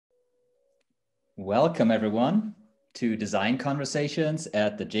Welcome, everyone, to Design Conversations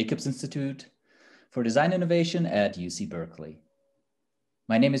at the Jacobs Institute for Design Innovation at UC Berkeley.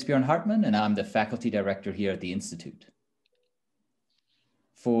 My name is Björn Hartmann, and I'm the faculty director here at the Institute.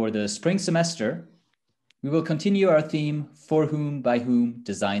 For the spring semester, we will continue our theme, For Whom, By Whom,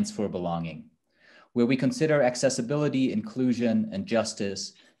 Designs for Belonging, where we consider accessibility, inclusion, and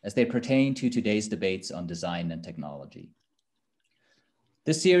justice as they pertain to today's debates on design and technology.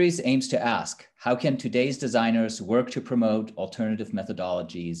 This series aims to ask, how can today's designers work to promote alternative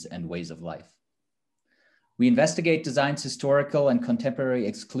methodologies and ways of life? We investigate design's historical and contemporary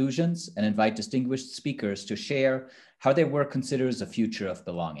exclusions and invite distinguished speakers to share how their work considers a future of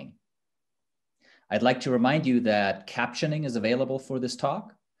belonging. I'd like to remind you that captioning is available for this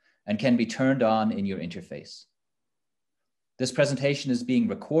talk and can be turned on in your interface. This presentation is being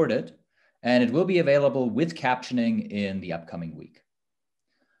recorded and it will be available with captioning in the upcoming week.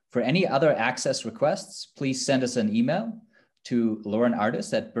 For any other access requests, please send us an email to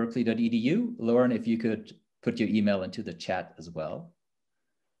laurenartis@berkeley.edu. Lauren, if you could put your email into the chat as well.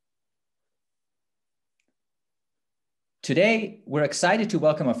 Today, we're excited to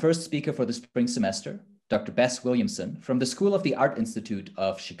welcome our first speaker for the spring semester, Dr. Bess Williamson from the School of the Art Institute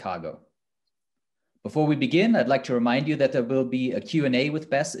of Chicago. Before we begin, I'd like to remind you that there will be a Q&A with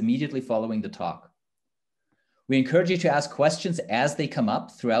Bess immediately following the talk. We encourage you to ask questions as they come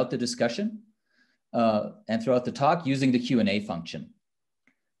up throughout the discussion and throughout the talk using the Q&A function.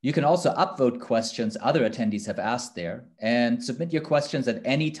 You can also upvote questions other attendees have asked there and submit your questions at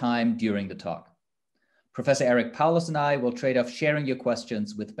any time during the talk. Professor Eric Paulus and I will trade off sharing your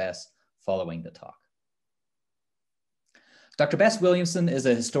questions with Bess following the talk. Dr. Bess Williamson is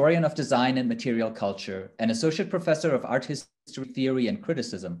a historian of design and material culture and associate professor of art history, theory, and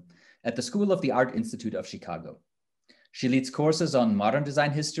criticism at the School of the Art Institute of Chicago. She leads courses on modern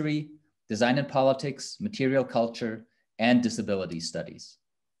design history, design and politics, material culture, and disability studies.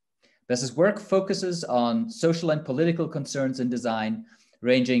 Bess's work focuses on social and political concerns in design,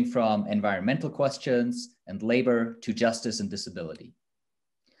 ranging from environmental questions and labor to justice and disability.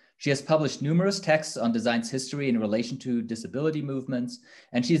 She has published numerous texts on design's history in relation to disability movements,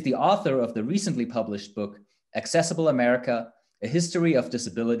 and she's the author of the recently published book, Accessible America, A History of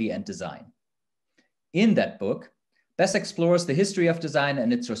Disability and Design. In that book, Bess explores the history of design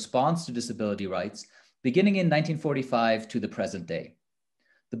and its response to disability rights, beginning in 1945 to the present day.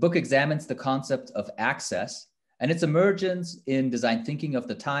 The book examines the concept of access and its emergence in design thinking of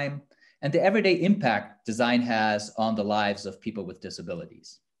the time and the everyday impact design has on the lives of people with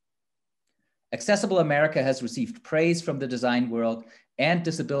disabilities. Accessible America has received praise from the design world and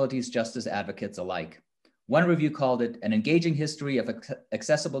disabilities justice advocates alike. One review called it an engaging history of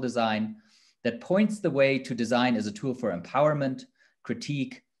accessible design that points the way to design as a tool for empowerment,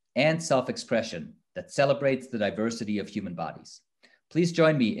 critique, and self-expression that celebrates the diversity of human bodies. Please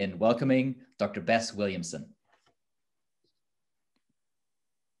join me in welcoming Dr. Bess Williamson.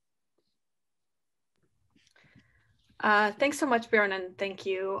 Thanks so much, Björn, and thank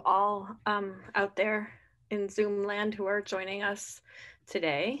you all out there in Zoom land who are joining us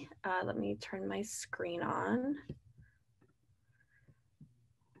today. Let me turn my screen on.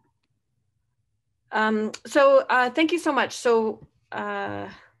 Thank you so much. So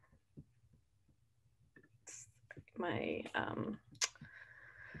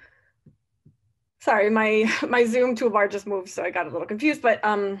sorry, my Zoom toolbar just moved, so I got a little confused, but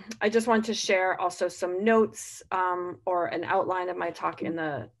I just want to share also some notes or an outline of my talk in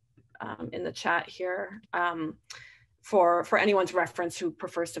the chat here for anyone's reference who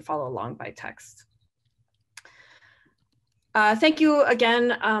prefers to follow along by text. Thank you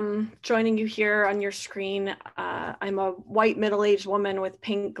again, joining you here on your screen. I'm a white middle-aged woman with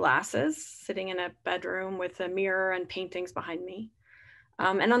pink glasses sitting in a bedroom with a mirror and paintings behind me.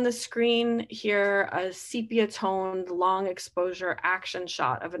 And on the screen here, a sepia-toned long exposure action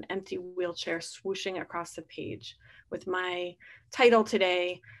shot of an empty wheelchair swooshing across the page with my title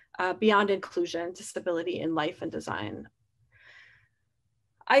today, Beyond Inclusion, Disability in Life and Design.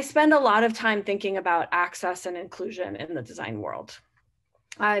 I spend a lot of time thinking about access and inclusion in the design world.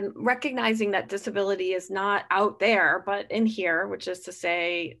 I'm recognizing that disability is not out there, but in here, which is to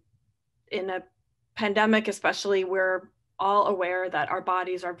say, in a pandemic especially, we're all aware that our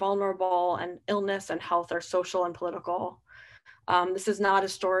bodies are vulnerable and illness and health are social and political. This is not a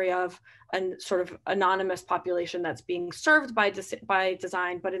story of a sort of anonymous population that's being served by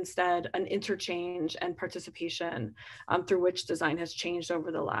design, but instead an interchange and participation through which design has changed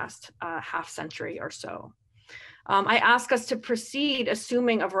over the last half century or so. I ask us to proceed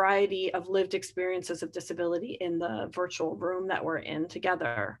assuming a variety of lived experiences of disability in the virtual room that we're in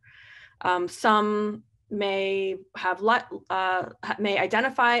together. Some may may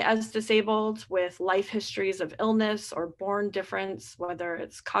identify as disabled with life histories of illness or born difference, whether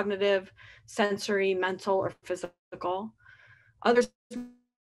it's cognitive, sensory, mental, or physical. Others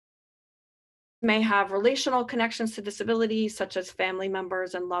may have relational connections to disability, such as family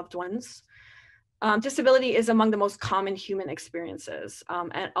members and loved ones. Disability is among the most common human experiences,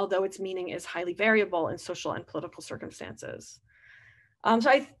 and although its meaning is highly variable in social and political circumstances.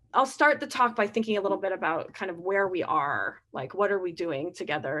 I'll start the talk by thinking a little bit about kind of where we are, like what are we doing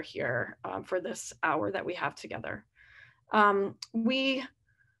together here for this hour that we have together.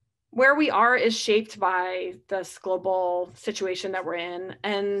 Where we are is shaped by this global situation that we're in,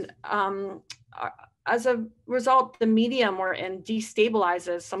 and as a result, the medium we're in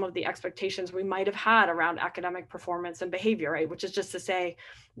destabilizes some of the expectations we might have had around academic performance and behavior, right? Which is just to say,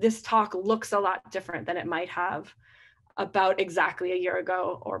 this talk looks a lot different than it might have about exactly a year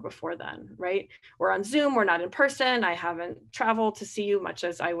ago or before then, right? We're on Zoom, we're not in person. I haven't traveled to see you, much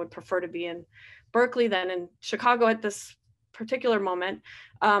as I would prefer to be in Berkeley than in Chicago at this particular moment.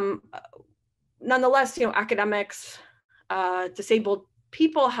 Nonetheless, academics, disabled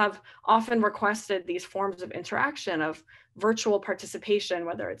people have often requested these forms of interaction, of virtual participation,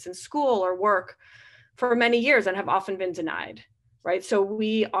 whether it's in school or work, for many years, and have often been denied. Right, so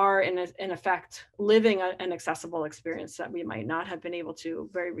we are in effect living an accessible experience that we might not have been able to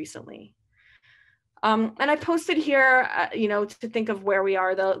very recently. And I posted here, to think of where we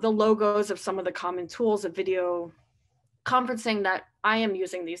are, the logos of some of the common tools of video conferencing that I am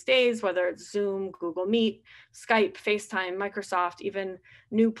using these days, whether it's Zoom, Google Meet, Skype, FaceTime, Microsoft, even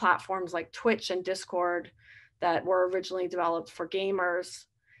new platforms like Twitch and Discord that were originally developed for gamers.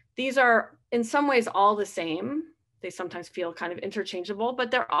 These are in some ways all the same. They sometimes feel kind of interchangeable,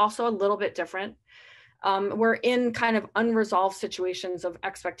 but they're also a little bit different. We're in kind of unresolved situations of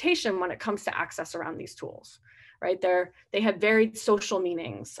expectation when it comes to access around these tools, right? They have varied social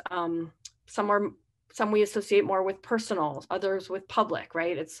meanings. Some we associate more with personal, others with public,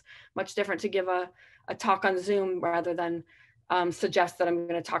 right? It's much different to give a talk on Zoom rather than suggest that I'm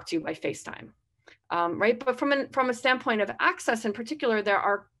going to talk to you by FaceTime, right? But from a standpoint of access in particular, there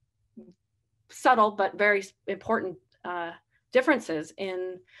are subtle but very important differences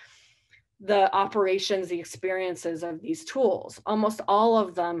in the operations, the experiences of these tools. Almost all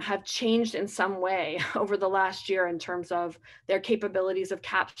of them have changed in some way over the last year in terms of their capabilities of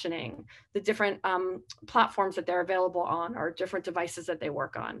captioning, the different platforms that they're available on, or different devices that they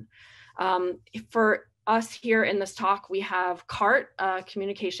work on. For us here in this talk, we have CART,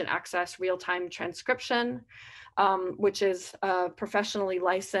 Communication Access Real-Time Transcription, which is a professionally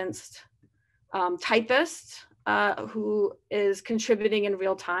licensed typist who is contributing in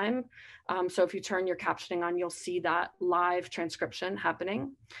real time. So if you turn your captioning on, you'll see that live transcription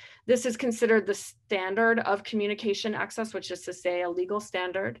happening. This is considered the standard of communication access, which is to say a legal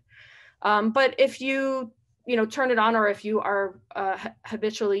standard. But if you turn it on, or if you are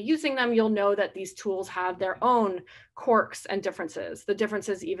habitually using them, you'll know that these tools have their own quirks and differences. The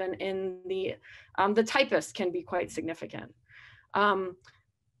differences even in the typist can be quite significant.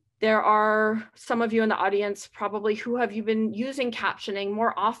 There are some of you in the audience probably who have been using captioning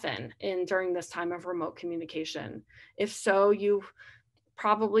more often during this time of remote communication. If so, you've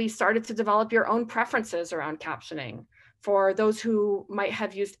probably started to develop your own preferences around captioning. For those who might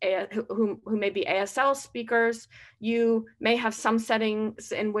have used, who may be ASL speakers, you may have some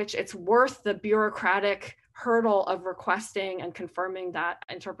settings in which it's worth the bureaucratic hurdle of requesting and confirming that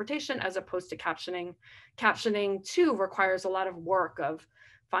interpretation as opposed to captioning. Captioning too requires a lot of work of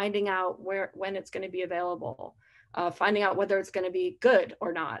finding out when it's going to be available, finding out whether it's going to be good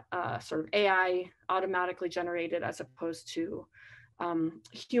or not, sort of AI automatically generated as opposed to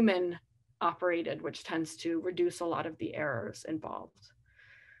human operated, which tends to reduce a lot of the errors involved.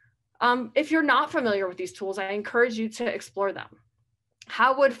 If you're not familiar with these tools, I encourage you to explore them.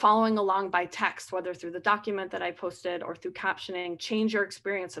 How would following along by text, whether through the document that I posted or through captioning, change your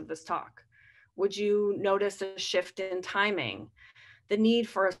experience of this talk? Would you notice a shift in timing, the need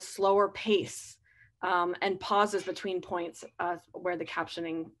for a slower pace, and pauses between points where the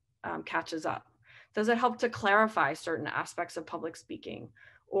captioning catches up? Does it help to clarify certain aspects of public speaking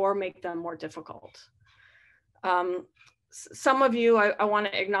or make them more difficult? Some of you, I want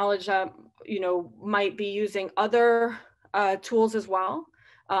to acknowledge, might be using other tools as well.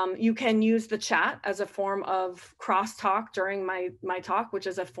 You can use the chat as a form of crosstalk during my talk, which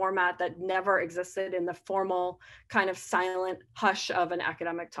is a format that never existed in the formal kind of silent hush of an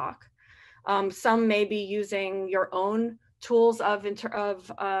academic talk. Some may be using your own tools of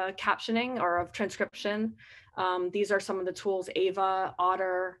captioning or of transcription. These are some of the tools: Ava,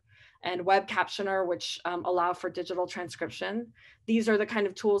 Otter, and web captioner, which allow for digital transcription. These are the kind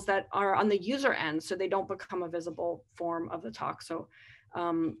of tools that are on the user end, so they don't become a visible form of the talk. So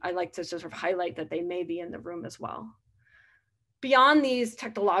I like to sort of highlight that they may be in the room as well. Beyond these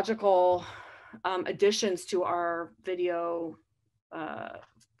technological additions to our video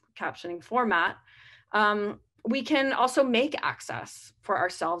captioning format, we can also make access for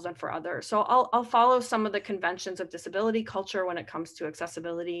ourselves and for others. So I'll follow some of the conventions of disability culture when it comes to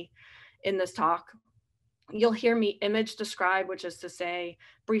accessibility in this talk. You'll hear me image describe, which is to say,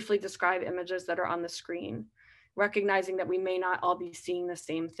 briefly describe images that are on the screen, recognizing that we may not all be seeing the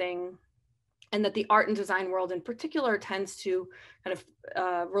same thing, and that the art and design world in particular tends to kind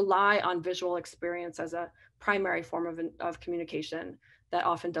of rely on visual experience as a primary form of communication that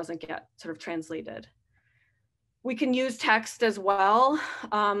often doesn't get sort of translated. We can use text as well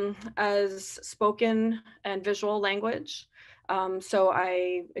as spoken and visual language. So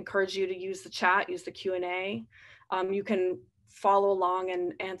I encourage you to use the chat, use the Q&A. You can follow along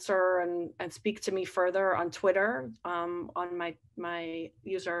and answer and speak to me further on Twitter on my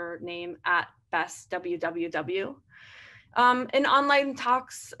username @BessWWW. In online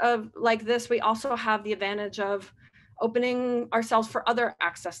talks like this, we also have the advantage of opening ourselves for other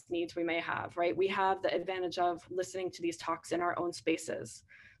access needs we may have, right? We have the advantage of listening to these talks in our own spaces.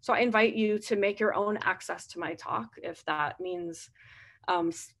 So I invite you to make your own access to my talk, if that means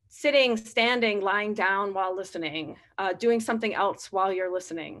sitting, standing, lying down while listening, doing something else while you're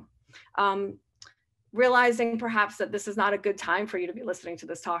listening. Realizing perhaps that this is not a good time for you to be listening to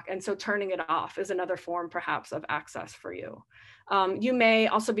this talk, and so turning it off is another form perhaps of access for you. You may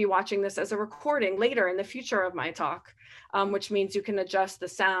also be watching this as a recording later in the future of my talk, which means you can adjust the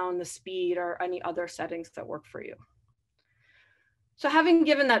sound, the speed, or any other settings that work for you. So having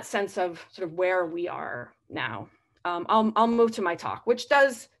given that sense of sort of where we are now, I'll move to my talk, which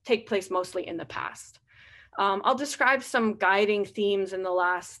does take place mostly in the past. I'll describe some guiding themes in the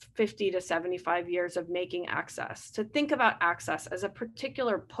last 50 to 75 years of making access, to think about access as a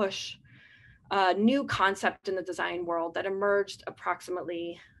particular push, new concept in the design world that emerged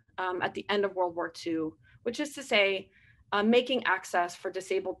approximately at the end of World War II, which is to say, making access for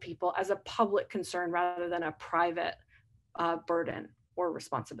disabled people as a public concern rather than a private burden or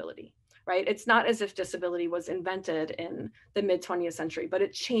responsibility. Right? It's not as if disability was invented in the mid-20th century, but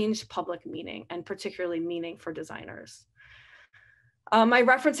it changed public meaning, and particularly meaning for designers. My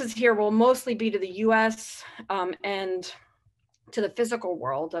references here will mostly be to the US and to the physical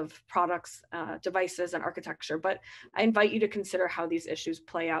world of products, devices, and architecture, but I invite you to consider how these issues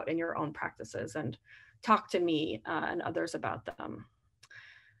play out in your own practices and talk to me and others about them.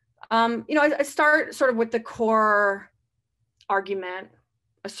 I start sort of with the core argument,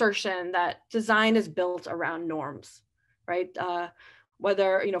 assertion that design is built around norms, right?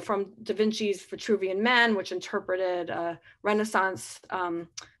 Whether, from Da Vinci's Vitruvian Man, which interpreted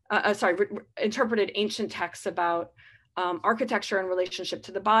interpreted ancient texts about architecture in relationship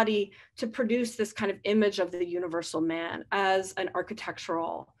to the body to produce this kind of image of the universal man as an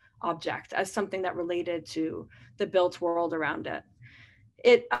architectural object, as something that related to the built world around it.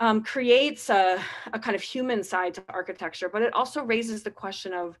 It creates a kind of human side to architecture, but it also raises the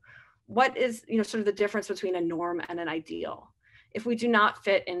question of what is, sort of the difference between a norm and an ideal. If we do not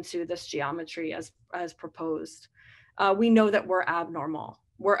fit into this geometry as proposed, we know that we're abnormal.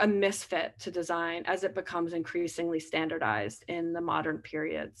 We're a misfit to design as it becomes increasingly standardized in the modern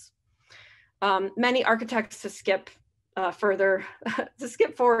periods. Many architects, to skip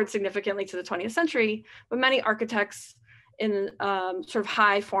forward significantly to the 20th century, but many architects in sort of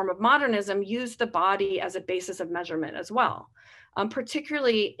high form of modernism use the body as a basis of measurement as well,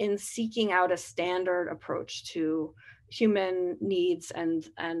 particularly in seeking out a standard approach to human needs and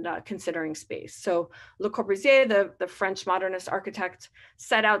considering space. So Le Corbusier, the French modernist architect,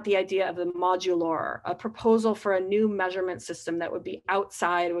 set out the idea of the modular, a proposal for a new measurement system that would be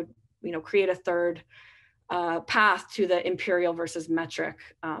outside, would create a third path to the imperial versus metric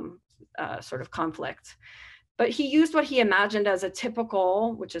sort of conflict. But he used what he imagined as a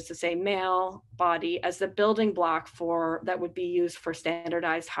typical, which is to say male body, as the building block that would be used for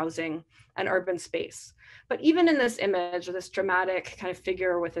standardized housing and urban space. But even in this image, this dramatic kind of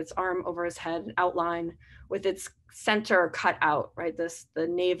figure with its arm over his head outline, with its center cut out, right? The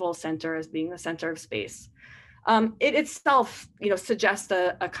navel center as being the center of space. It itself, suggests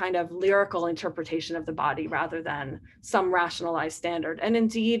a kind of lyrical interpretation of the body rather than some rationalized standard. And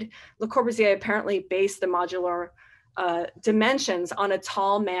indeed, Le Corbusier apparently based the modular dimensions on a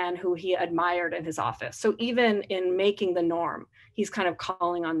tall man who he admired in his office. So even in making the norm, he's kind of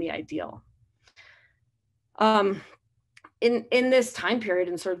calling on the ideal. in this time period,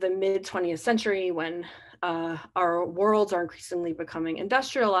 in sort of the mid 20th century, when our worlds are increasingly becoming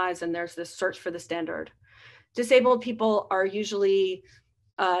industrialized and there's this search for the standard, disabled people are usually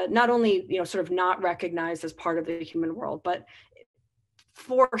not only, sort of not recognized as part of the human world, but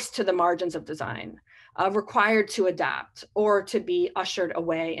forced to the margins of design, required to adapt or to be ushered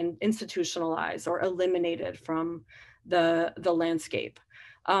away and institutionalized or eliminated from the landscape.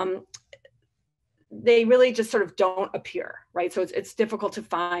 They really just sort of don't appear, right? So it's difficult to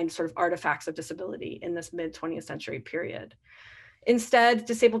find sort of artifacts of disability in this mid 20th century period. Instead,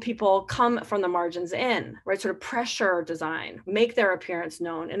 disabled people come from the margins in, right? Sort of pressure design, make their appearance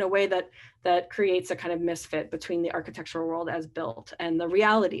known in a way that creates a kind of misfit between the architectural world as built and the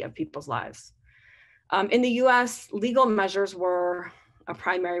reality of people's lives. In the US, legal measures were a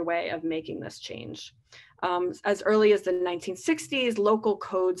primary way of making this change. As early as the 1960s, local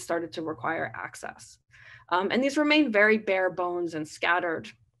codes started to require access. And these remained very bare bones and scattered.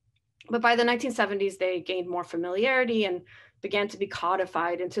 But by the 1970s, they gained more familiarity and began to be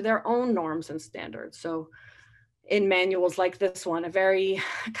codified into their own norms and standards. So in manuals like this one, a very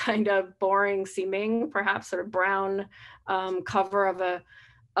kind of boring seeming, perhaps sort of brown cover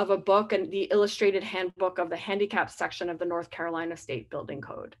of a book, and the illustrated handbook of the handicap section of the North Carolina State Building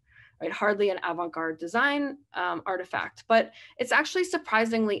Code, right? Hardly an avant-garde design artifact, but it's actually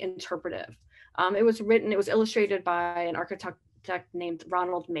surprisingly interpretive. It was illustrated by an architect named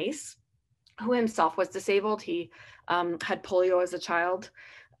Ronald Mace, who himself was disabled. He had polio as a child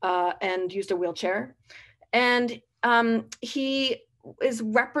and used a wheelchair. And he is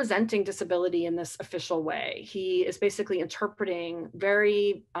representing disability in this official way. He is basically interpreting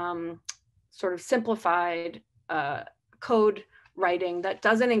very sort of simplified code writing that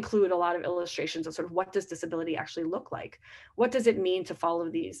doesn't include a lot of illustrations of sort of what does disability actually look like? What does it mean to follow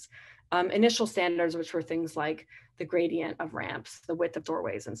these initial standards, which were things like the gradient of ramps, the width of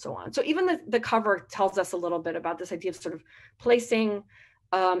doorways, and so on. So even the cover tells us a little bit about this idea of sort of placing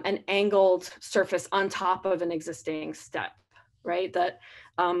an angled surface on top of an existing step, right? That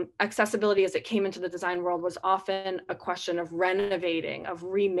accessibility as it came into the design world was often a question of renovating, of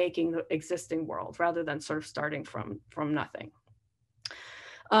remaking the existing world rather than sort of starting from nothing.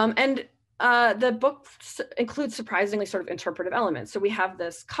 The book includes surprisingly sort of interpretive elements. So we have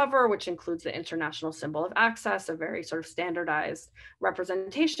this cover, which includes the international symbol of access, a very sort of standardized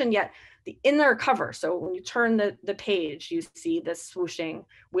representation, yet the inner cover. So when you turn the page, you see this swooshing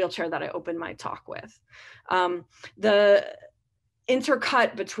wheelchair that I opened my talk with. The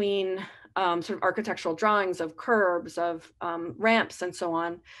intercut between sort of architectural drawings of curbs, of ramps, and so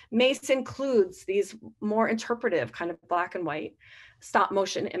on. Mace includes these more interpretive kind of black and white stop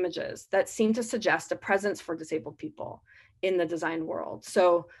motion images that seem to suggest a presence for disabled people in the design world.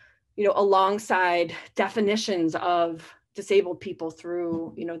 So, alongside definitions of disabled people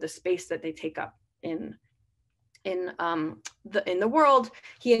through, the space that they take up in the world,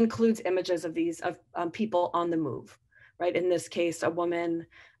 he includes images of these people on the move, right? In this case, a woman,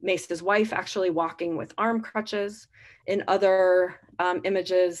 Mace's wife, actually walking with arm crutches. In other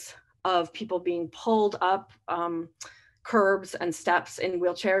images of people being pulled up curbs and steps in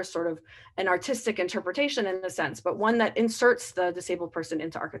wheelchairs, sort of an artistic interpretation in a sense, but one that inserts the disabled person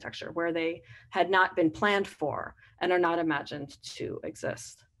into architecture where they had not been planned for and are not imagined to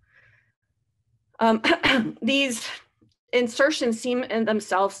exist. These insertions seem in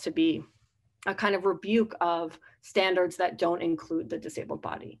themselves to be a kind of rebuke of standards that don't include the disabled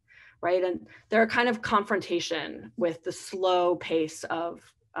body, right? And they're a kind of confrontation with the slow pace of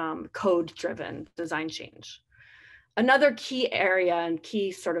code-driven design change. Another key area and key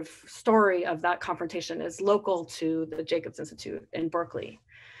sort of story of that confrontation is local to the Jacobs Institute in Berkeley.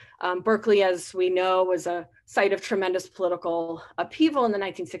 Berkeley, as we know, was a site of tremendous political upheaval in the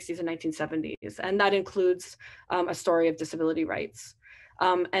 1960s and 1970s, and that includes a story of disability rights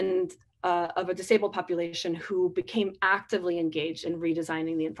and of a disabled population who became actively engaged in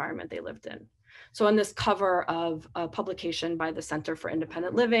redesigning the environment they lived in. So on this cover of a publication by the Center for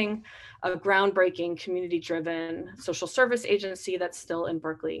Independent Living, a groundbreaking community-driven social service agency that's still in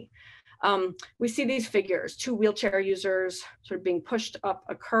Berkeley, we see these figures, two wheelchair users sort of being pushed up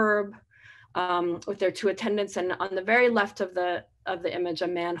a curb with their two attendants, and on the very left of the image, a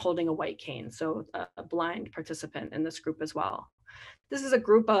man holding a white cane, so a blind participant in this group as well. This is a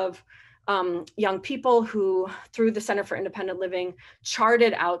group of young people who, through the Center for Independent Living,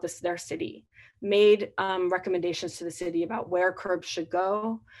 charted out their city, made recommendations to the city about where curbs should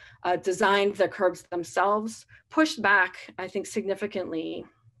go, designed the curbs themselves, pushed back, I think, significantly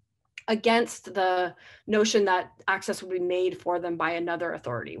against the notion that access would be made for them by another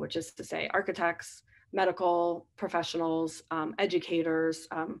authority, which is to say architects, medical professionals, educators,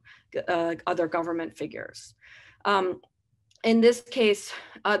 other government figures. In this case,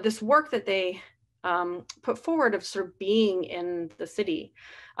 this work that they put forward of sort of being in the city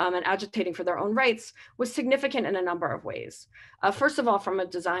and agitating for their own rights was significant in a number of ways. First of all, from a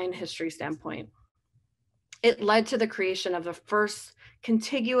design history standpoint, it led to the creation of the first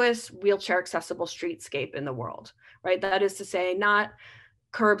contiguous wheelchair accessible streetscape in the world, right? That is to say, not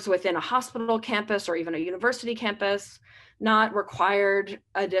curbs within a hospital campus or even a university campus, not required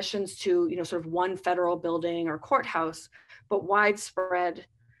additions to, sort of one federal building or courthouse, but widespread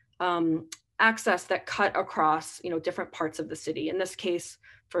access that cut across, different parts of the city. In this case,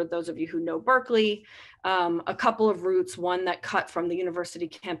 for those of you who know Berkeley, a couple of routes, one that cut from the university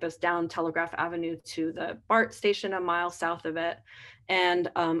campus down Telegraph Avenue to the BART station a mile south of it, and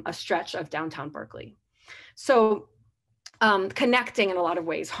a stretch of downtown Berkeley. So connecting in a lot of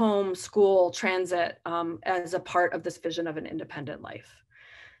ways, home, school, transit, as a part of this vision of an independent life.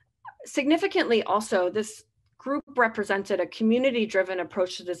 Significantly also, this group represented a community-driven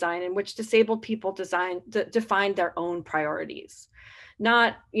approach to design in which disabled people defined their own priorities,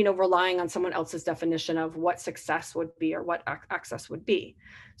 not relying on someone else's definition of what success would be or what access would be.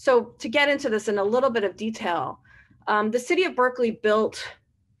 So to get into this in a little bit of detail, the city of Berkeley built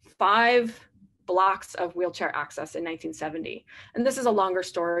 5 blocks of wheelchair access in 1970. And this is a longer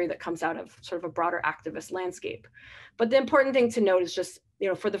story that comes out of sort of a broader activist landscape. But the important thing to note is just,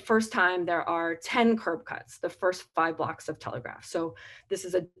 for the first time, there are 10 curb cuts, the first 5 blocks of Telegraph. So this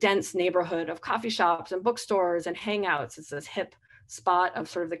is a dense neighborhood of coffee shops and bookstores and hangouts. It's this hip spot of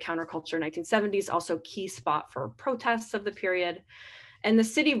sort of the counterculture 1970s, also key spot for protests of the period. And the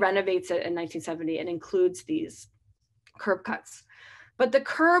city renovates it in 1970 and includes these curb cuts. But the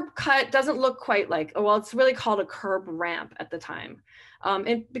curb cut doesn't look quite like, well, it's really called a curb ramp at the time.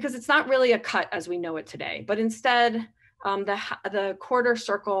 And because it's not really a cut as we know it today, but instead the quarter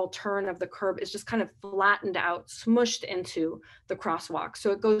circle turn of the curb is just kind of flattened out, smushed into the crosswalk. So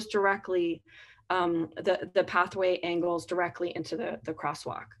it goes directly, the pathway angles directly into the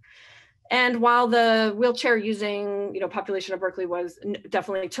crosswalk. And while the wheelchair using population of Berkeley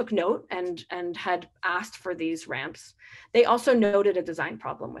definitely took note and had asked for these ramps, they also noted a design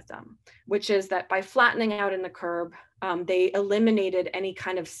problem with them, which is that by flattening out in the curb, they eliminated any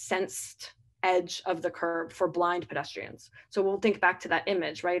kind of sensed edge of the curb for blind pedestrians. So we'll think back to that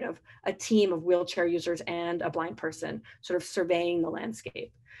image, right, of a team of wheelchair users and a blind person sort of surveying the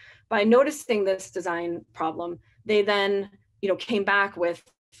landscape. By noticing this design problem, they then came back with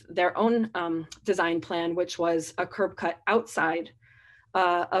their own design plan, which was a curb cut outside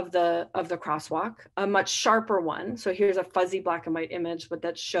of the crosswalk, a much sharper one. So here's a fuzzy black and white image, but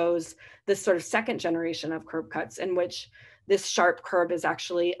that shows this sort of second generation of curb cuts in which this sharp curb is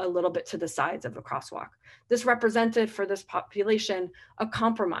actually a little bit to the sides of the crosswalk. This represented for this population a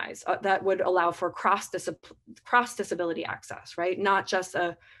compromise that would allow for cross disability access, right? Not just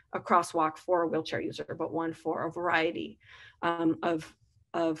a crosswalk for a wheelchair user, but one for a variety of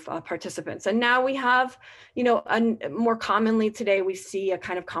participants. And now we have, more commonly today, we see a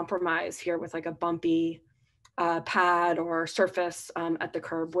kind of compromise here with like a bumpy pad or surface at the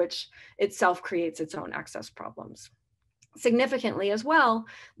curb, which itself creates its own access problems. Significantly as well,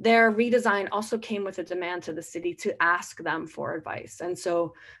 their redesign also came with a demand to the city to ask them for advice. And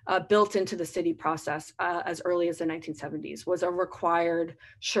so built into the city process as early as the 1970s was a required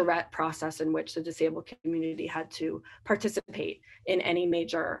charrette process in which the disabled community had to participate in any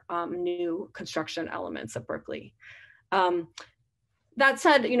major new construction elements of Berkeley. That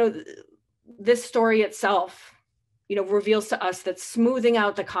said, this story itself reveals to us that smoothing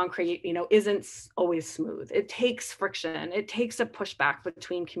out the concrete, isn't always smooth. It takes friction. It takes a pushback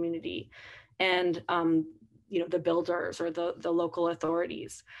between community and, the builders or the local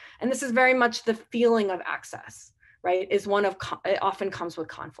authorities. And this is very much the feeling of access, right? It often comes with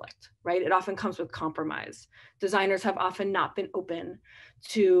conflict, right? It often comes with compromise. Designers have often not been open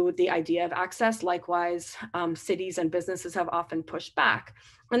to the idea of access. Likewise, cities and businesses have often pushed back.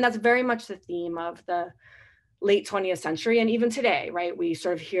 And that's very much the theme of the late 20th century. And even today, right, we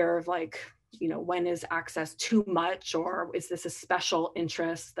sort of hear of like, when is access too much, or is this a special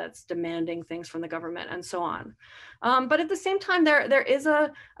interest that's demanding things from the government and so on. But at the same time, there is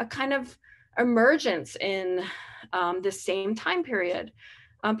a kind of emergence in this same time period,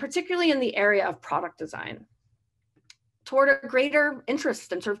 particularly in the area of product design, toward a greater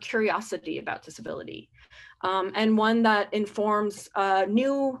interest and sort of curiosity about disability, and one that informs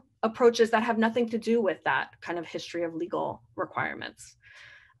new approaches that have nothing to do with that kind of history of legal requirements.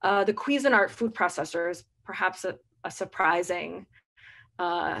 The Cuisinart food processor is perhaps a surprising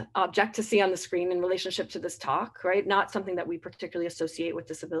object to see on the screen in relationship to this talk, right? Not something that we particularly associate with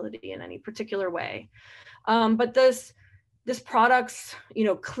disability in any particular way. But this product's,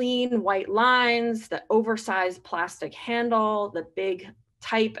 clean white lines, the oversized plastic handle, the big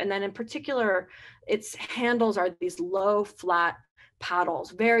type, and then in particular, its handles are these low, flat paddles,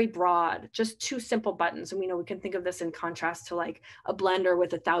 very broad, just two simple buttons. And we can think of this in contrast to like a blender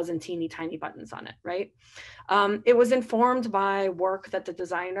with 1,000 teeny tiny buttons on it, right? It was informed by work that the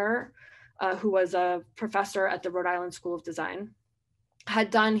designer, who was a professor at the Rhode Island School of Design,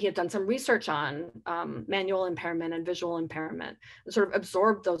 had done. He had done some research on manual impairment and visual impairment, and sort of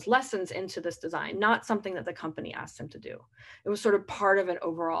absorbed those lessons into this design, not something that the company asked him to do. It was sort of part of an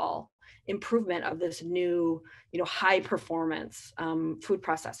overall improvement of this new, high performance food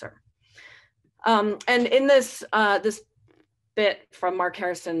processor. And in this bit from Mark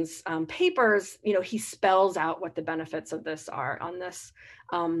Harrison's papers, he spells out what the benefits of this are on this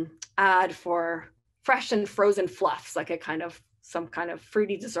ad for fresh and frozen fluffs, like some kind of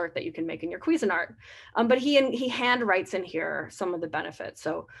fruity dessert that you can make in your Cuisinart. But he hand writes in here some of the benefits.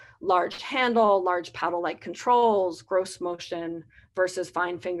 So large handle, large paddle-like controls, gross motion versus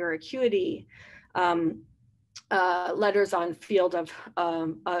fine finger acuity, letters on field of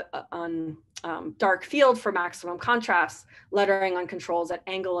dark field for maximum contrast, lettering on controls at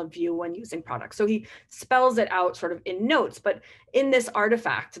angle of view when using products. So he spells it out sort of in notes, but in this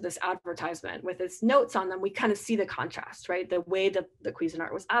artifact, this advertisement with its notes on them, we kind of see the contrast, right? The way that the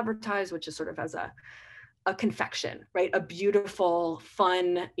Cuisinart was advertised, which is sort of as a confection, right? A beautiful,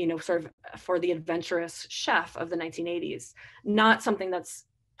 fun, sort of for the adventurous chef of the 1980s, not something that's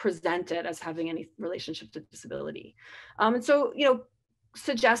presented as having any relationship to disability. And so,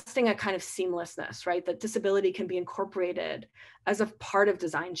 suggesting a kind of seamlessness, right? That disability can be incorporated as a part of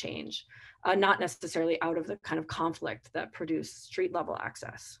design change, not necessarily out of the kind of conflict that produced street level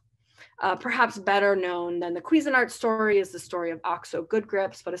access. Perhaps better known than the Cuisinart story is the story of OXO Good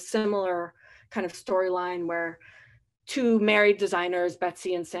Grips, but a similar kind of storyline where two married designers,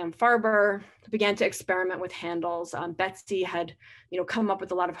 Betsy and Sam Farber, began to experiment with handles. Betsy had, come up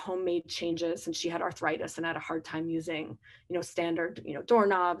with a lot of homemade changes, and she had arthritis and had a hard time using, standard,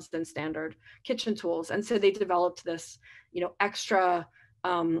 doorknobs and standard kitchen tools. And so they developed this, extra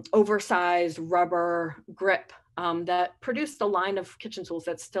oversized rubber grip that produced a line of kitchen tools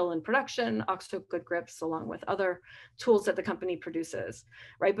that's still in production, OXO Good Grips, along with other tools that the company produces,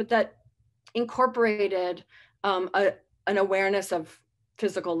 right? But that incorporated an awareness of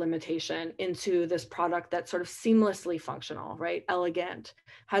physical limitation into this product that's sort of seamlessly functional, right? Elegant,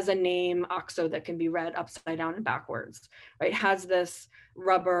 has a name, OXO, that can be read upside down and backwards, right? Has this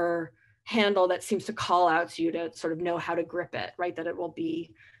rubber handle that seems to call out to you to sort of know how to grip it, right? That it will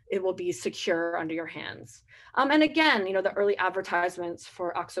be secure under your hands. And again, the early advertisements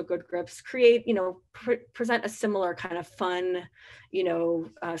for OXO Good Grips create, present a similar kind of fun,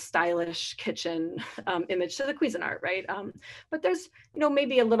 stylish kitchen image to the Cuisinart, right? But there's,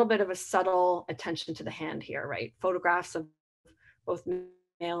 maybe a little bit of a subtle attention to the hand here, right? Photographs of both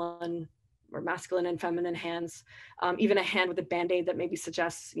male and or masculine and feminine hands, even a hand with a Band-Aid that maybe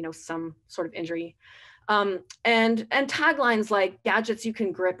suggests, some sort of injury. And taglines like gadgets you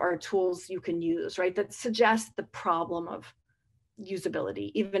can grip are tools you can use, right? That suggest the problem of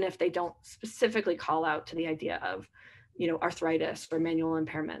usability, even if they don't specifically call out to the idea of, arthritis or manual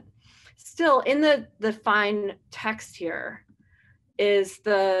impairment. Still, in the fine text here is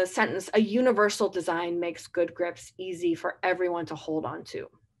the sentence, a universal design makes good grips easy for everyone to hold on to,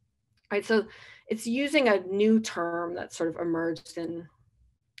 right? So it's using a new term that sort of emerged in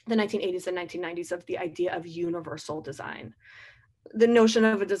the 1980s and 1990s of the idea of universal design. The notion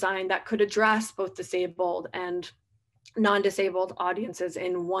of a design that could address both disabled and non-disabled audiences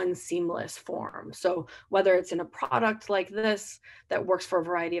in one seamless form. So whether it's in a product like this that works for a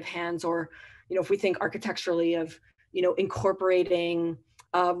variety of hands, or, if we think architecturally of, incorporating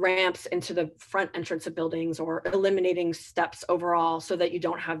ramps into the front entrance of buildings, or eliminating steps overall so that you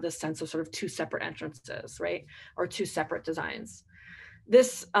don't have this sense of sort of two separate entrances, right? Or two separate designs.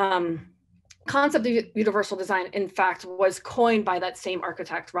 This concept of universal design, in fact, was coined by that same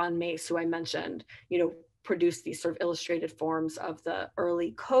architect, Ron Mace, who I mentioned, produced these sort of illustrated forms of the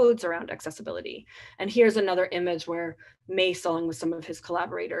early codes around accessibility. And here's another image where Mace, along with some of his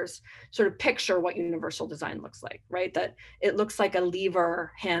collaborators, sort of picture what universal design looks like, right? That it looks like a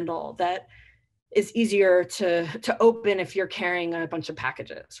lever handle that is easier to open if you're carrying a bunch of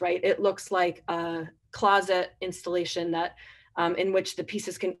packages, right? It looks like a closet installation that in which the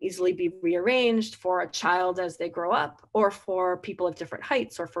pieces can easily be rearranged for a child as they grow up, or for people of different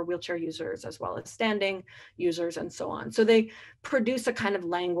heights, or for wheelchair users, as well as standing users, and so on. So they produce a kind of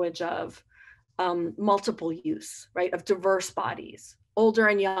language of multiple use, right, of diverse bodies, older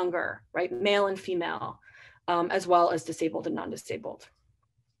and younger, right, male and female, as well as disabled and non-disabled.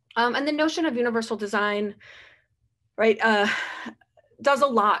 And the notion of universal design, right, does a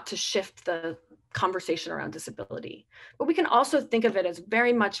lot to shift the conversation around disability. But we can also think of it as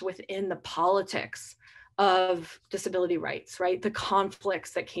very much within the politics of disability rights, right? The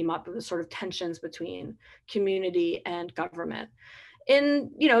conflicts that came up, the sort of tensions between community and government.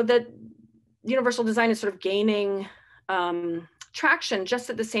 In, the universal design is sort of gaining traction just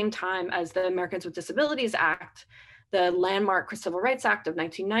at the same time as the Americans with Disabilities Act, the landmark Civil Rights Act of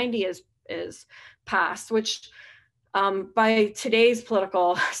 1990 is passed, which by today's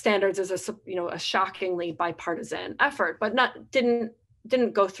political standards is a shockingly bipartisan effort, but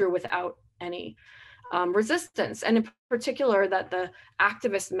didn't go through without any resistance. And in particular, that the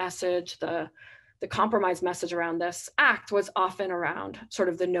activist message, the compromise message around this act was often around sort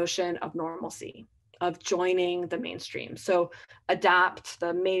of the notion of normalcy, of joining the mainstream. So ADAPT,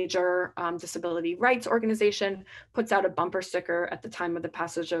 the major disability rights organization, puts out a bumper sticker at the time of the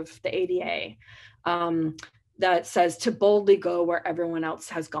passage of the ADA that says to boldly go where everyone else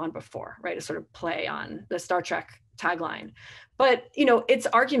has gone before, right? A sort of play on the Star Trek tagline. But its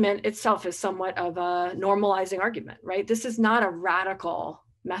argument itself is somewhat of a normalizing argument, right? This is not a radical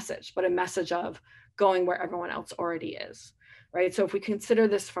message, but a message of going where everyone else already is, right? So if we consider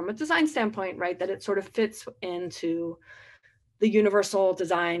this from a design standpoint, right, that it sort of fits into the universal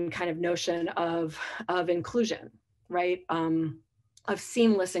design kind of notion of inclusion, right? Of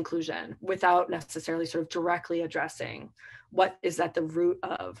seamless inclusion without necessarily sort of directly addressing what is at the root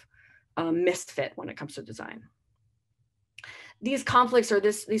of misfit when it comes to design. These conflicts, or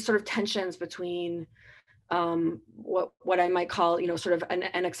these sort of tensions between what I might call, sort of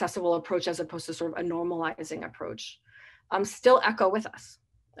an accessible approach as opposed to sort of a normalizing approach, still echo with us.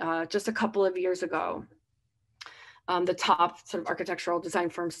 Just a couple of years ago, the top sort of architectural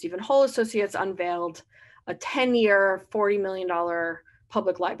design firm, Stephen Hole Associates, unveiled a 10-year, $40 million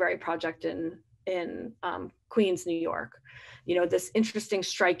public library project in Queens, New York. This interesting,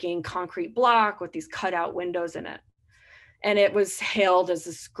 striking concrete block with these cutout windows in it. And it was hailed as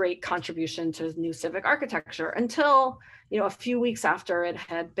this great contribution to new civic architecture until, a few weeks after it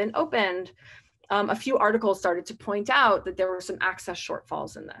had been opened, a few articles started to point out that there were some access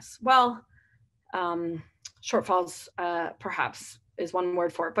shortfalls in this. Well, shortfalls perhaps is one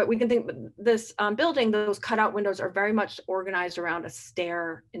word for it, but we can think this building, those cutout windows are very much organized around a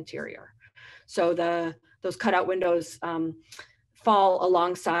stair interior. So those cutout windows fall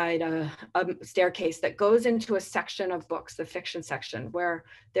alongside a staircase that goes into a section of books, the fiction section, where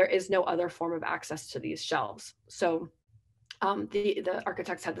there is no other form of access to these shelves. So the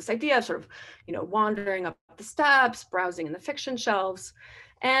architects had this idea of sort of, wandering up the steps, browsing in the fiction shelves.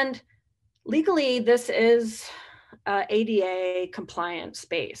 And legally, this is ADA compliant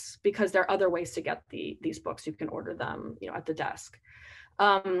space because there are other ways to get these books. You can order them, at the desk.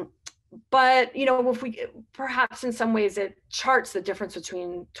 But, if we, perhaps in some ways it charts the difference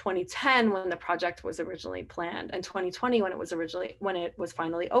between 2010 when the project was originally planned and 2020 when it was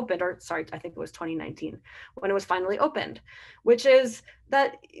finally opened, or sorry, I think it was 2019 when it was finally opened, which is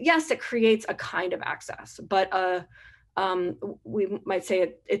that, yes, it creates a kind of access, but we might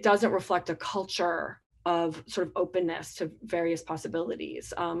say it doesn't reflect a culture of sort of openness to various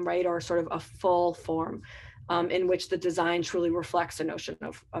possibilities, right? Or sort of a full form in which the design truly reflects a notion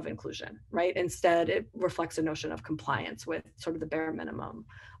of inclusion, right? Instead, it reflects a notion of compliance with sort of the bare minimum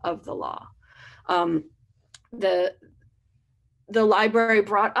of the law. The library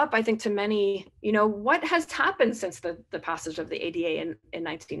brought up, I think, to many, what has happened since the passage of the ADA in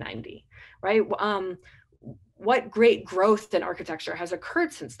 1990, right? What great growth in architecture has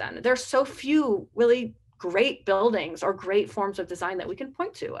occurred since then? There's so few really great buildings or great forms of design that we can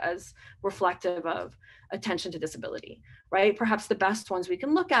point to as reflective of attention to disability, right? Perhaps the best ones we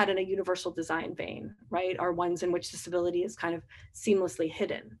can look at in a universal design vein, right, are ones in which disability is kind of seamlessly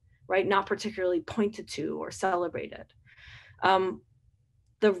hidden, right? Not particularly pointed to or celebrated.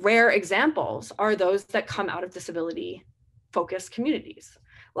 The rare examples are those that come out of disability-focused communities,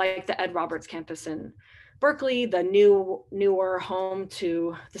 like the Ed Roberts campus in Berkeley, the newer home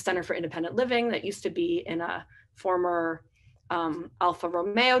to the Center for Independent Living that used to be in a former Alfa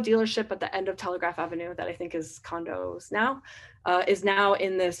Romeo dealership at the end of Telegraph Avenue that I think is condos now, is now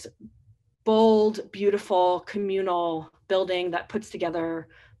in this bold, beautiful communal building that puts together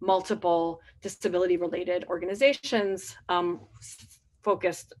multiple disability-related organizations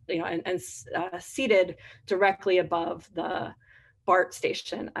focused, and seated directly above the BART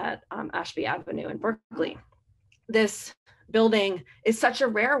station at Ashby Avenue in Berkeley. This building is such a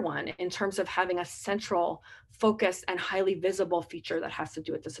rare one in terms of having a central, focused, and highly visible feature that has to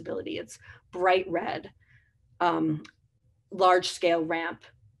do with disability. It's bright red, large-scale ramp,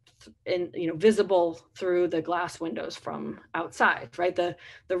 visible through the glass windows from outside, right?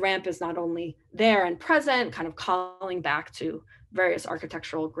 The ramp is not only there and present, kind of calling back to various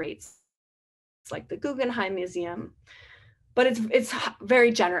architectural greats like the Guggenheim Museum, but it's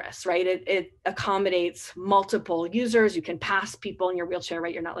very generous, right? It accommodates multiple users. You can pass people in your wheelchair,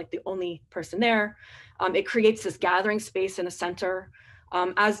 right? You're not like the only person there. It creates this gathering space in the center,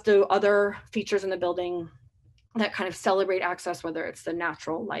 as do other features in the building that kind of celebrate access, whether it's the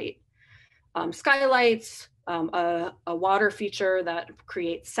natural light skylights, a water feature that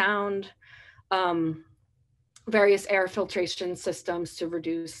creates sound, various air filtration systems to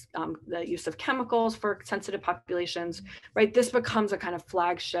reduce the use of chemicals for sensitive populations, right? This becomes a kind of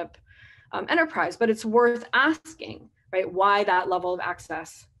flagship enterprise, but it's worth asking, right, why that level of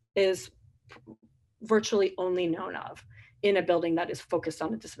access is virtually only known of in a building that is focused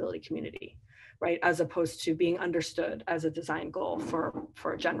on the disability community, right, as opposed to being understood as a design goal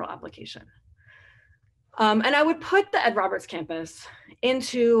for a general application. And I would put the Ed Roberts campus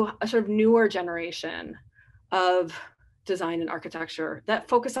into a sort of newer generation of design and architecture that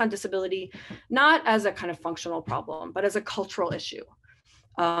focus on disability, not as a kind of functional problem, but as a cultural issue,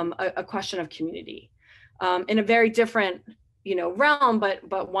 a question of community, in a very different, realm,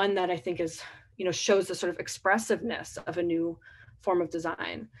 but one that I think is, shows the sort of expressiveness of a new form of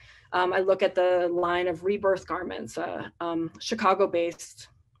design. I look at the line of Rebirth Garments, a Chicago-based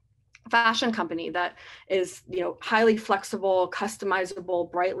fashion company that is, highly flexible, customizable,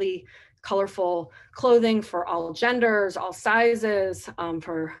 brightly colorful clothing for all genders, all sizes,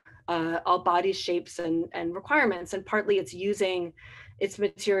 for all body shapes and requirements. And partly it's using its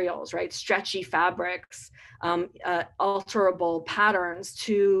materials, right? Stretchy fabrics, alterable patterns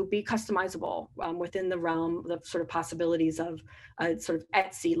to be customizable within the realm, the sort of possibilities of a sort of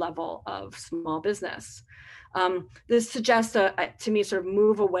Etsy level of small business. This suggests, to me, sort of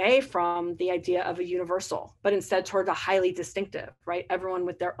move away from the idea of a universal, but instead toward a highly distinctive, right? Everyone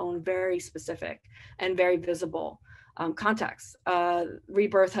with their own very specific and very visible context.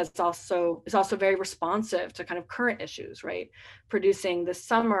 Rebirth is also very responsive to kind of current issues, right? Producing this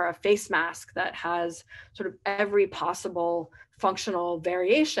summer a face mask that has sort of every possible functional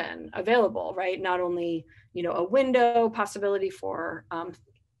variation available, right? Not only, a window possibility for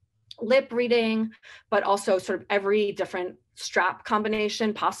lip reading, but also sort of every different strap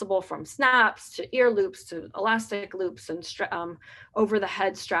combination possible, from snaps to ear loops to elastic loops and over the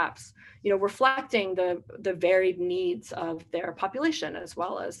head straps, reflecting the varied needs of their population, as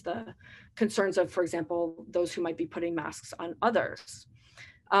well as the concerns of, for example, those who might be putting masks on others.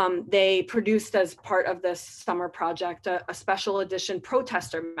 They produced, as part of this summer project, a special edition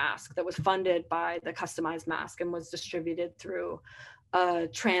protester mask that was funded by the Customized Mask and was distributed through a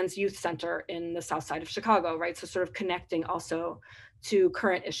trans youth center in the south side of Chicago, right? So sort of connecting also to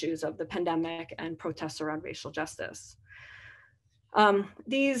current issues of the pandemic and protests around racial justice.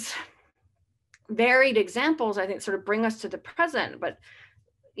 These varied examples, I think, sort of bring us to the present, but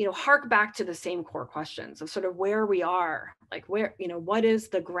hark back to the same core questions of sort of where we are, like where, what is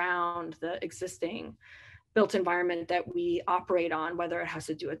the ground, the existing built environment that we operate on, whether it has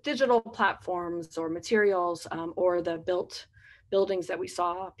to do with digital platforms or materials, or the built buildings that we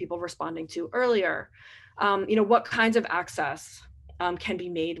saw people responding to earlier. What kinds of access can be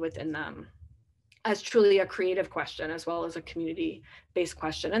made within them, as truly a creative question as well as a community-based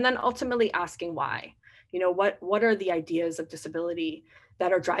question. And then ultimately asking why. What are the ideas of disability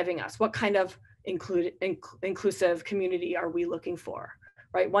that are driving us? What kind of inclusive community are we looking for,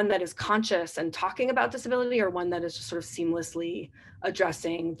 right? One that is conscious and talking about disability, or one that is just sort of seamlessly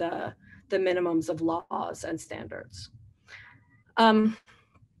addressing the minimums of laws and standards.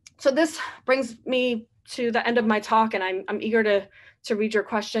 So this brings me to the end of my talk, and I'm eager to read your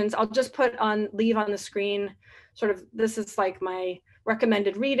questions. I'll just leave on the screen, sort of, this is like my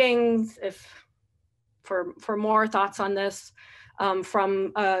recommended readings for more thoughts on this,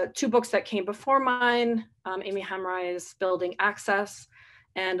 from two books that came before mine, Amy Hamrai's Building Access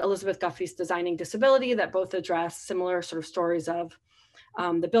and Elizabeth Guffey's Designing Disability, that both address similar sort of stories of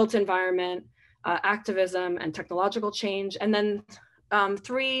the built environment, activism, and technological change. And then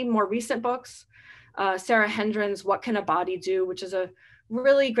three more recent books, Sarah Hendren's What Can a Body Do?, which is a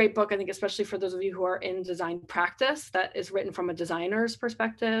really great book, I think, especially for those of you who are in design practice, that is written from a designer's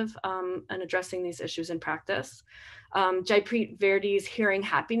perspective and addressing these issues in practice. Jaipreet Verdi's Hearing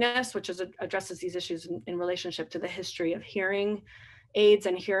Happiness, which addresses these issues in relationship to the history of hearing aids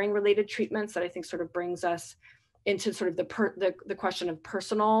and hearing related treatments, that I think sort of brings us into sort of the question of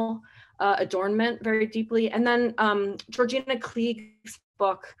personal adornment very deeply. And then Georgina Klieg's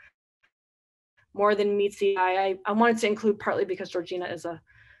book, More Than Meets the Eye, I wanted to include partly because Georgina is a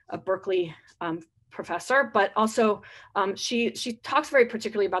Berkeley professor, but also she talks very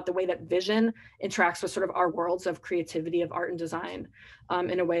particularly about the way that vision interacts with sort of our worlds of creativity, of art and design,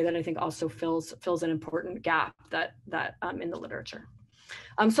 in a way that I think also fills an important gap that in the literature.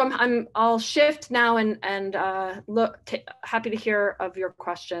 So I'll shift now and happy to hear of your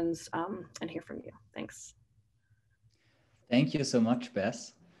questions and hear from you. Thanks. Thank you so much,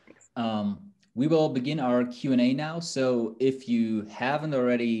 Bess. We will begin our Q&A now. So if you haven't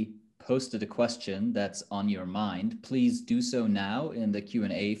already posted a question that's on your mind, please do so now in the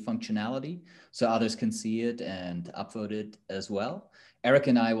Q&A functionality so others can see it and upvote it as well. Eric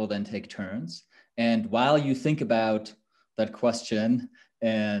and I will then take turns. And while you think about that question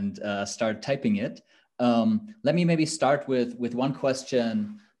and start typing it, let me maybe start with one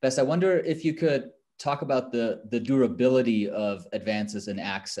question. Bess, I wonder if you could talk about the durability of advances in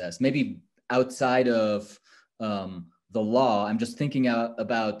access, maybe outside of the law. I'm just thinking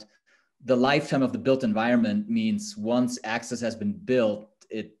about the lifetime of the built environment means once access has been built,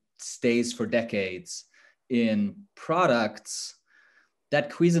 it stays for decades. In products, that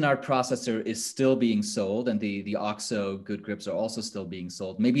Cuisinart processor is still being sold, and the OXO good grips are also still being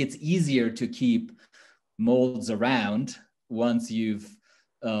sold. Maybe it's easier to keep molds around once you've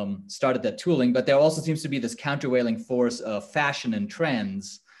started that tooling, but there also seems to be this countervailing force of fashion and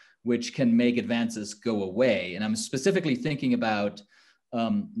trends which can make advances go away. And I'm specifically thinking about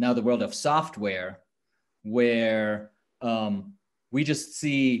now the world of software, where we just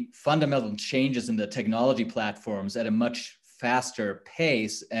see fundamental changes in the technology platforms at a much faster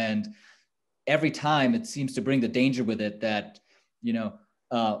pace. And every time it seems to bring the danger with it that,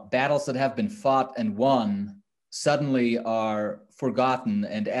 battles that have been fought and won suddenly are forgotten.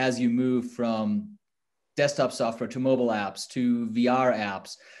 And as you move from desktop software to mobile apps to VR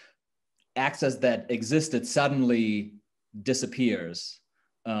apps, access that existed suddenly disappears.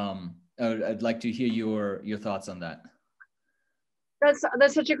 I'd like to hear your thoughts on that.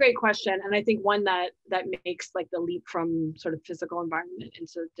 That's such a great question, and I think one that makes like the leap from sort of physical environment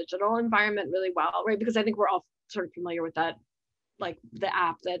into digital environment really well, right? Because I think we're all sort of familiar with that, like the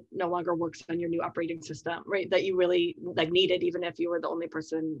app that no longer works on your new operating system, right? That you really like needed, even if you were the only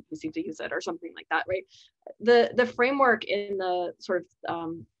person who seemed to use it or something like that, right? The framework in the sort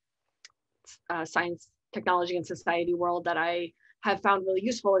of science, technology, and society world that I have found really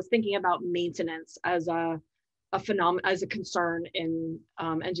useful is thinking about maintenance as a phenomenon, as a concern in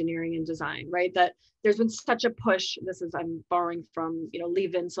engineering and design, right? That there's been such a push, I'm borrowing from, Lee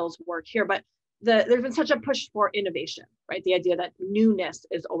Vinsel's work here, but there's been such a push for innovation, right? The idea that newness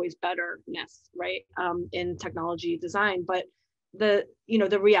is always betterness, right? In technology design, but the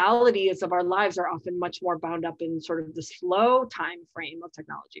reality is of our lives are often much more bound up in sort of the slow time frame of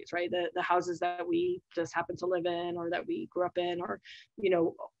technologies, right? The houses that we just happen to live in, or that we grew up in, or,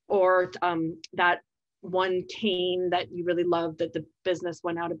 or that one cane that you really loved that the business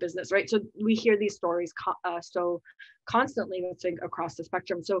went out of business, right? So we hear these stories so constantly, I think, across the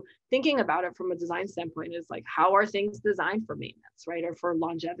spectrum. So thinking about it from a design standpoint is like, how are things designed for maintenance, right? Or for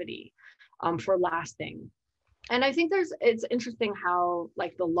longevity, for lasting. And I think it's interesting how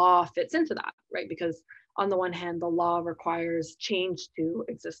like the law fits into that, right? Because on the one hand, the law requires change to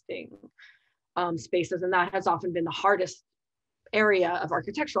existing spaces, and that has often been the hardest area of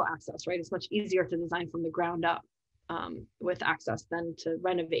architectural access, right? It's much easier to design from the ground up with access than to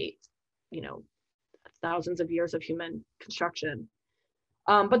renovate, thousands of years of human construction.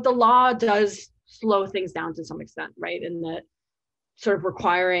 But the law does slow things down to some extent, right? In that sort of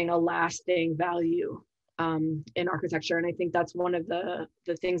requiring a lasting value in architecture. And I think that's one of the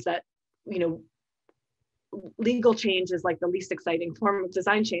things that, legal change is like the least exciting form of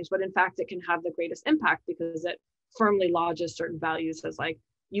design change, but in fact, it can have the greatest impact because it firmly lodges certain values as like,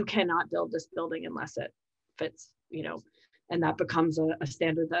 you cannot build this building unless it fits, and that becomes a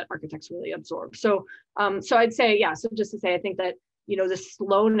standard that architects really absorb. So, so I'd say, yeah, so just to say, I think that, the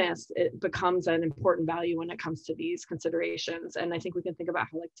slowness, it becomes an important value when it comes to these considerations. And I think we can think about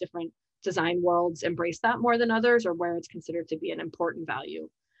how like different design worlds embrace that more than others, or where it's considered to be an important value.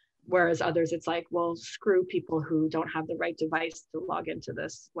 Whereas others, it's like, well, screw people who don't have the right device to log into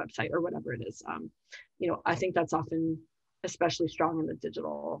this website or whatever it is. I think that's often especially strong in the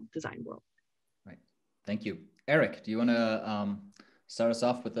digital design world. Right. Thank you. Eric, do you want to start us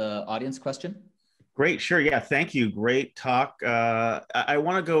off with the audience question? Great, sure. Yeah, thank you. Great talk. I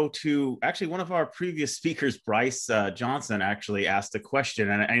want to go to actually one of our previous speakers, Bryce Johnson, actually asked a question.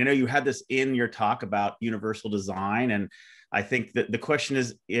 And I know you had this in your talk about universal design. And I think that the question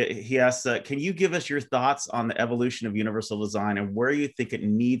is, he asks, can you give us your thoughts on the evolution of universal design and where you think it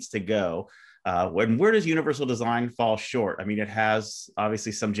needs to go? And where does universal design fall short? I mean, it has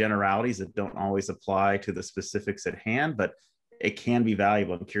obviously some generalities that don't always apply to the specifics at hand, but it can be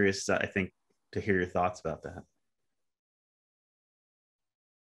valuable. I'm curious, I think, to hear your thoughts about that.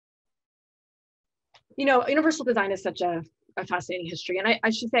 You know, universal design is such a fascinating history. And I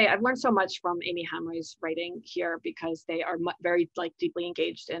should say, I've learned so much from Amy Hamray's writing here because they are very deeply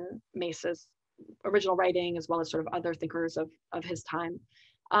engaged in Mace's original writing, as well as sort of other thinkers of his time.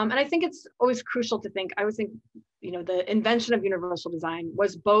 And I think it's always crucial to think, I always think, you know, the invention of universal design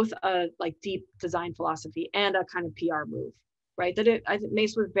was both a deep design philosophy and a kind of PR move, right? I think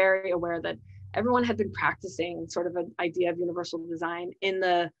Mace was very aware that everyone had been practicing sort of an idea of universal design in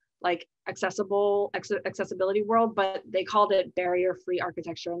the accessibility world, but they called it barrier-free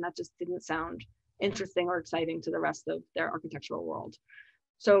architecture, and that just didn't sound interesting or exciting to the rest of their architectural world.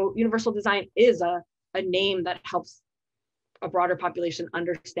 So universal design is a name that helps a broader population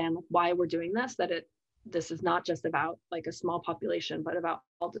understand why we're doing this, that this is not just about a small population, but about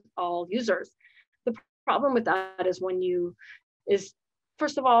all users. The problem with that is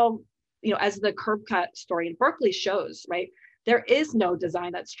first of all, you know, as the curb cut story in Berkeley shows, right, there is no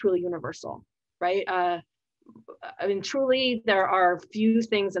design that's truly universal, right? I mean, truly, there are few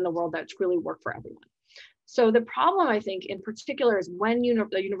things in the world that truly work for everyone. So the problem, I think, in particular, is when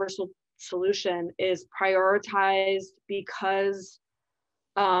the universal solution is prioritized because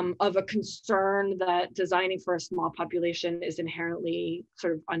of a concern that designing for a small population is inherently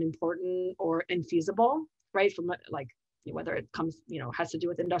sort of unimportant or infeasible, right? From whether it comes, you know, has to do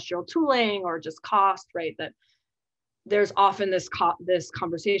with industrial tooling or just cost, right? That there's often this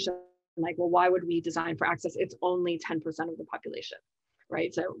conversation like, well, why would we design for access? It's only 10% of the population,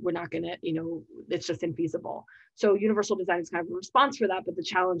 right? So we're not gonna, you know, it's just infeasible. So universal design is kind of a response for that, but the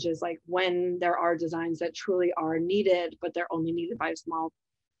challenge is when there are designs that truly are needed, but they're only needed by a small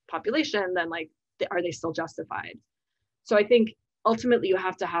population, then are they still justified? So I think ultimately you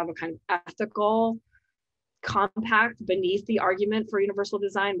have to have a kind of ethical compact beneath the argument for universal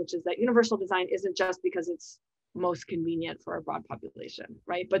design, which is that universal design isn't just because it's most convenient for a broad population,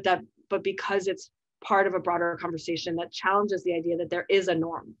 right? But because it's part of a broader conversation that challenges the idea that there is a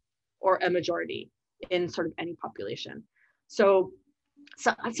norm or a majority in sort of any population. So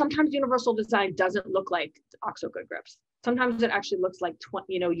sometimes universal design doesn't look like OXO good grips. Sometimes it actually looks like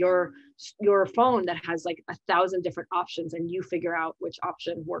your phone that has 1,000 different options, and you figure out which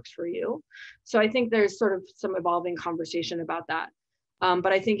option works for you. So I think there's sort of some evolving conversation about that.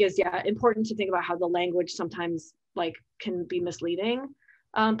 But I think is important to think about how the language sometimes can be misleading,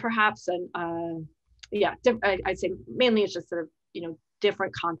 perhaps. And I'd say mainly it's just sort of, you know,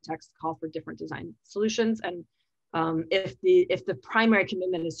 different contexts call for different design solutions. And if the primary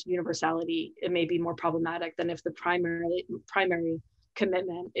commitment is to universality, it may be more problematic than if the primary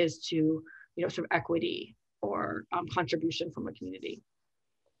commitment is to, you know, sort of equity or contribution from a community.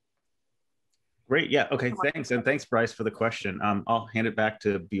 Great. Yeah. Okay. Thanks. And thanks, Bryce, for the question. I'll hand it back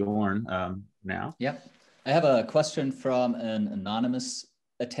to Bjorn now. Yeah. I have a question from an anonymous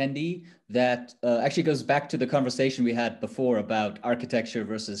attendee that actually goes back to the conversation we had before about architecture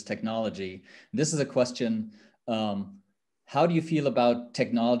versus technology. This is a question, how do you feel about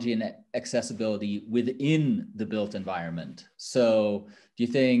technology and accessibility within the built environment? So do you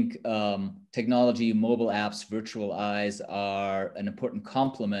think technology, mobile apps, virtual eyes are an important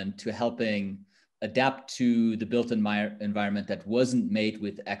complement to helping adapt to the built environment that wasn't made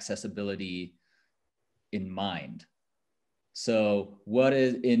with accessibility in mind? So what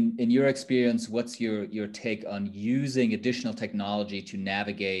is, in your experience, what's your take on using additional technology to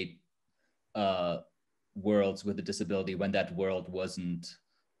navigate worlds with a disability when that world doesn't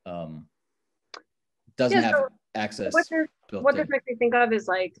have access? What this makes me think of is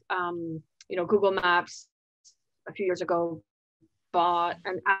you know, Google Maps a few years ago bought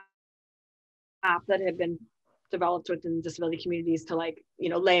an app that had been developed within disability communities to you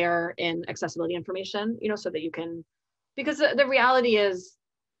know, layer in accessibility information, you know, so that you can, because the reality is,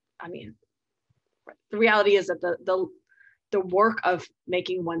 I mean, the reality is that the work of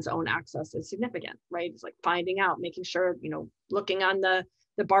making one's own access is significant, right? It's finding out, making sure, you know, looking on the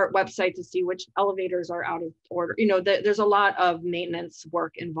BART website to see which elevators are out of order. You know, there's a lot of maintenance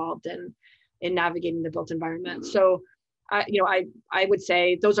work involved in navigating the built environment. So I would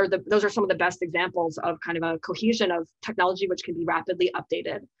say those are some of the best examples of kind of a cohesion of technology, which can be rapidly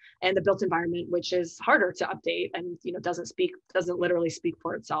updated, and the built environment, which is harder to update and doesn't literally speak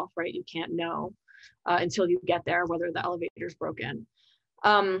for itself, right? You can't know until you get there whether the elevator's broken.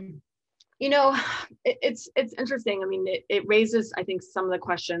 It's interesting. I mean, it raises, I think, some of the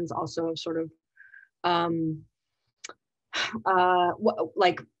questions also of sort of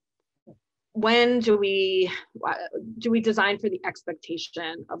like, when do we design for the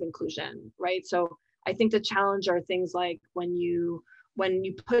expectation of inclusion, right? So I think the challenge are things like when you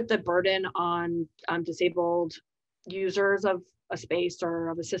put the burden on disabled users of a space or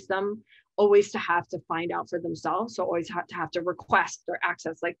of a system, always to have to find out for themselves. So always have to request or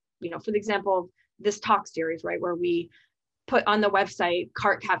access, like, for the example of this talk series, right, where we put on the website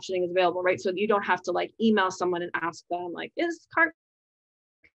cart captioning is available, right? So you don't have to like email someone and ask them like, is cart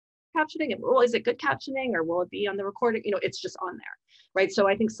captioning, and well, is it good captioning, or will it be on the recording? It's just on there, right? So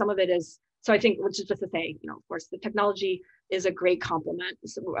I think some of it is, so I think, which is just to say, of course, the technology is a great complement.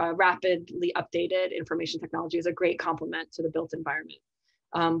 Rapidly updated information technology is a great complement to the built environment.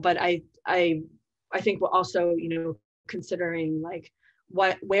 But I think we're also, considering like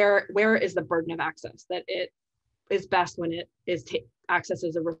where is the burden of access, that it is best when it is access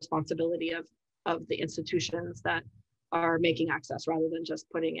is a responsibility of the institutions that are making access, rather than just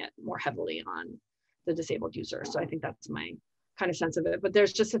putting it more heavily on the disabled user. So I think that's my kind of sense of it. But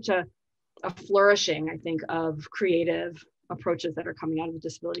there's just such a flourishing, I think, of creative approaches that are coming out of the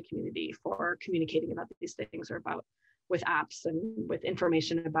disability community for communicating about these things, or about with apps and with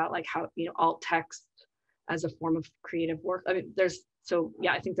information about like how, alt text as a form of creative work. I mean,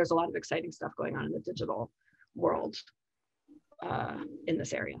 I think there's a lot of exciting stuff going on in the digital world in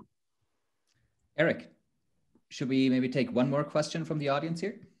this area. Eric, should we maybe take one more question from the audience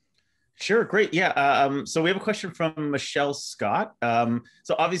here? Sure, great. Yeah. So we have a question from Michelle Scott.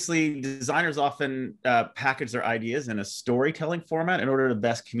 So obviously designers often package their ideas in a storytelling format in order to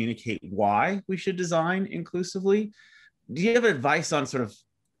best communicate why we should design inclusively. Do you have advice on sort of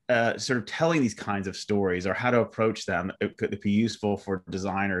telling these kinds of stories, or how to approach them? It could be useful for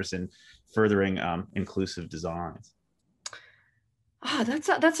designers in furthering inclusive designs.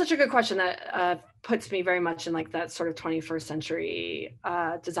 That's such a good question that puts me very much in like that sort of 21st century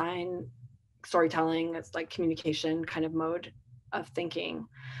design storytelling. It's like communication kind of mode of thinking.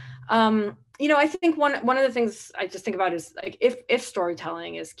 I think one of the things I just think about is like, if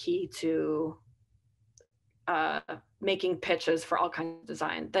storytelling is key to making pitches for all kinds of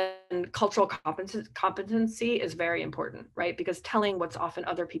design, then cultural competency is very important, right? Because telling what's often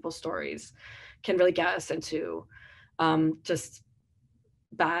other people's stories can really get us into just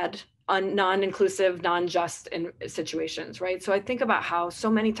bad, non-inclusive, non-just in situations, right? So I think about how so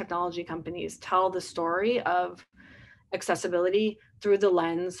many technology companies tell the story of accessibility through the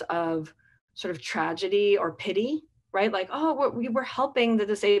lens of sort of tragedy or pity, right? Like, oh, we were helping the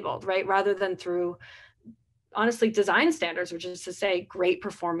disabled, right? Rather than through, honestly, design standards, which is to say great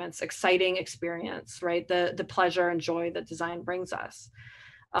performance, exciting experience, right? The pleasure and joy that design brings us.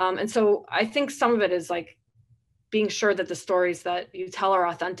 And so I think some of it is like being sure that the stories that you tell are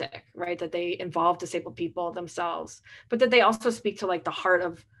authentic, right? That they involve disabled people themselves, but that they also speak to like the heart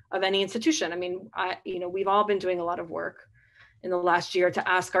of any institution. I mean, we've all been doing a lot of work in the last year to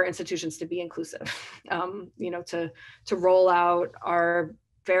ask our institutions to be inclusive, to roll out our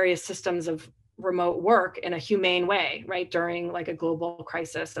various systems of remote work in a humane way, right? During like a global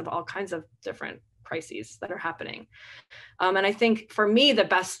crisis of all kinds of different crises that are happening. And I think for me, the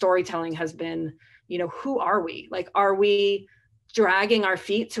best storytelling has been, who are we? Like, are we dragging our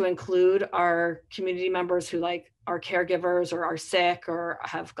feet to include our community members who like are caregivers or are sick or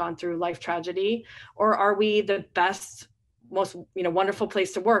have gone through life tragedy? Or are we the best, most, wonderful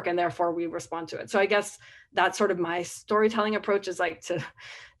place to work, and therefore we respond to it? So I guess that's sort of my storytelling approach, is like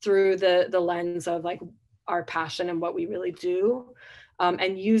through the lens of like our passion and what we really do.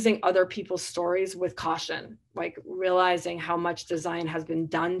 And using other people's stories with caution, like realizing how much design has been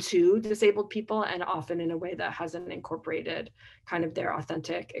done to disabled people, and often in a way that hasn't incorporated kind of their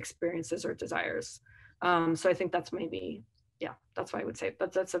authentic experiences or desires. So I think that's maybe, that's what I would say,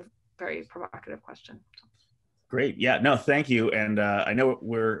 but that's a very provocative question. Great. Yeah, no, thank you. And I know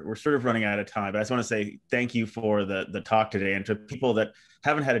we're sort of running out of time, but I just want to say thank you for the talk today. And to people that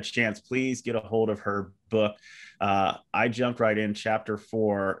haven't had a chance, please get a hold of her book. I jumped right in chapter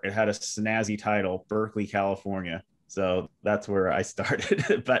 4. It had a snazzy title, Berkeley, California. So that's where I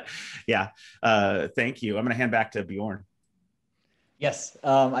started. But yeah, thank you. I'm going to hand back to Bjorn. Yes,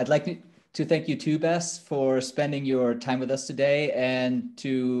 I'd like to thank you too, Bess, for spending your time with us today, and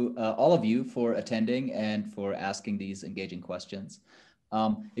to all of you for attending and for asking these engaging questions.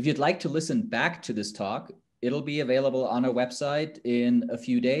 If you'd like to listen back to this talk, it'll be available on our website in a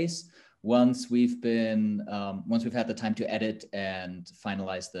few days once we've had the time to edit and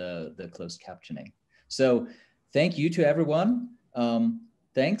finalize the closed captioning. So thank you to everyone.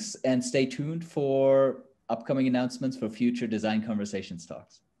 Thanks, and stay tuned for upcoming announcements for future Design Conversations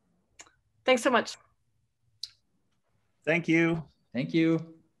talks. Thanks so much. Thank you. Thank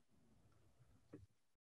you.